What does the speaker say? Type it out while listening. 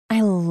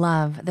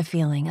love the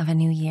feeling of a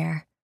new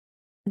year.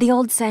 The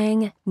old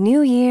saying,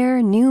 "New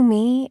year, new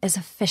me," is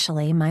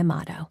officially my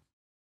motto.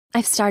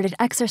 I've started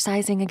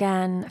exercising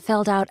again,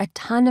 filled out a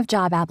ton of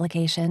job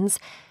applications,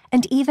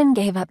 and even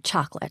gave up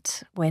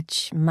chocolate,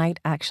 which might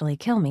actually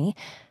kill me.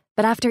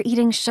 But after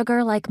eating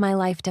sugar like my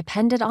life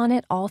depended on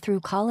it all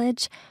through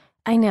college,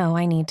 I know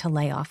I need to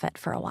lay off it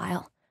for a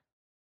while.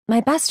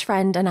 My best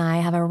friend and I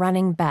have a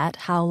running bet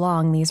how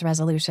long these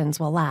resolutions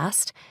will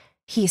last.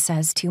 He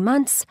says 2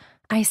 months,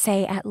 I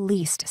say at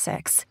least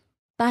 6,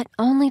 but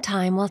only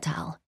time will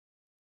tell.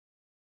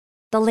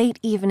 The late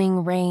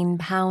evening rain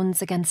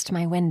pounds against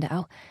my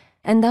window,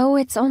 and though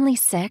it's only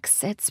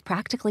 6, it's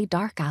practically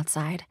dark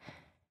outside.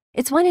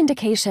 It's one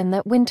indication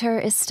that winter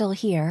is still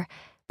here,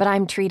 but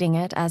I'm treating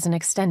it as an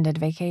extended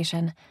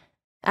vacation.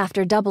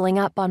 After doubling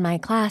up on my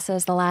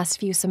classes the last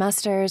few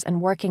semesters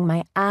and working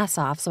my ass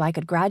off so I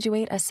could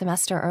graduate a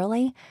semester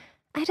early,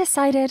 I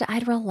decided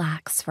I'd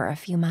relax for a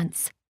few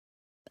months.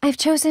 I've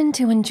chosen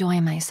to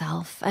enjoy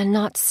myself and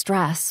not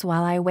stress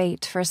while I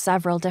wait for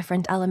several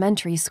different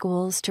elementary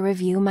schools to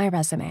review my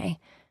resume.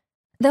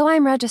 Though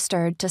I'm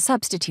registered to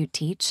substitute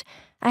teach,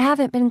 I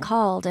haven't been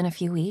called in a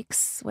few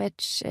weeks,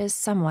 which is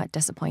somewhat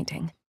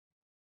disappointing.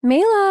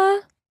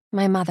 "Mila,"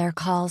 my mother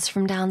calls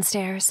from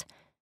downstairs.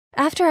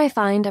 After I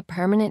find a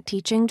permanent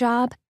teaching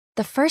job,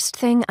 the first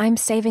thing I'm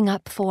saving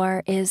up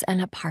for is an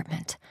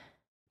apartment.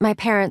 My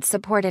parents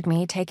supported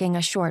me taking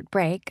a short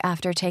break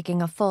after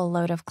taking a full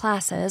load of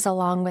classes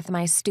along with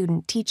my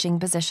student teaching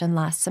position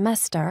last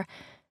semester,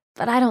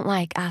 but I don't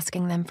like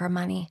asking them for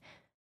money.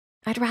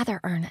 I'd rather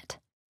earn it.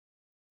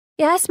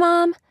 "Yes,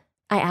 Mom?"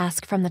 I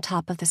ask from the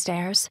top of the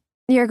stairs.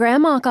 "Your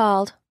grandma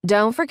called.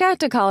 Don't forget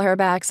to call her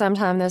back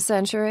sometime this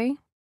century."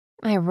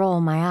 I roll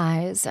my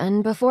eyes,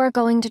 and before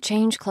going to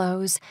change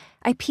clothes,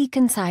 I peek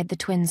inside the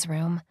twins'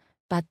 room,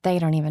 but they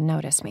don't even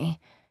notice me.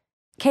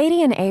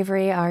 Katie and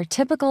Avery are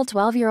typical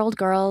 12-year-old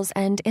girls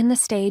and in the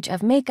stage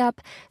of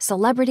makeup,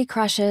 celebrity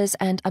crushes,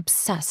 and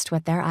obsessed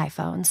with their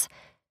iPhones.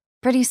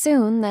 Pretty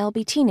soon, they'll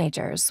be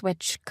teenagers,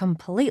 which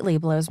completely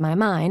blows my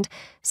mind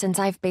since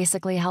I've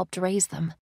basically helped raise them.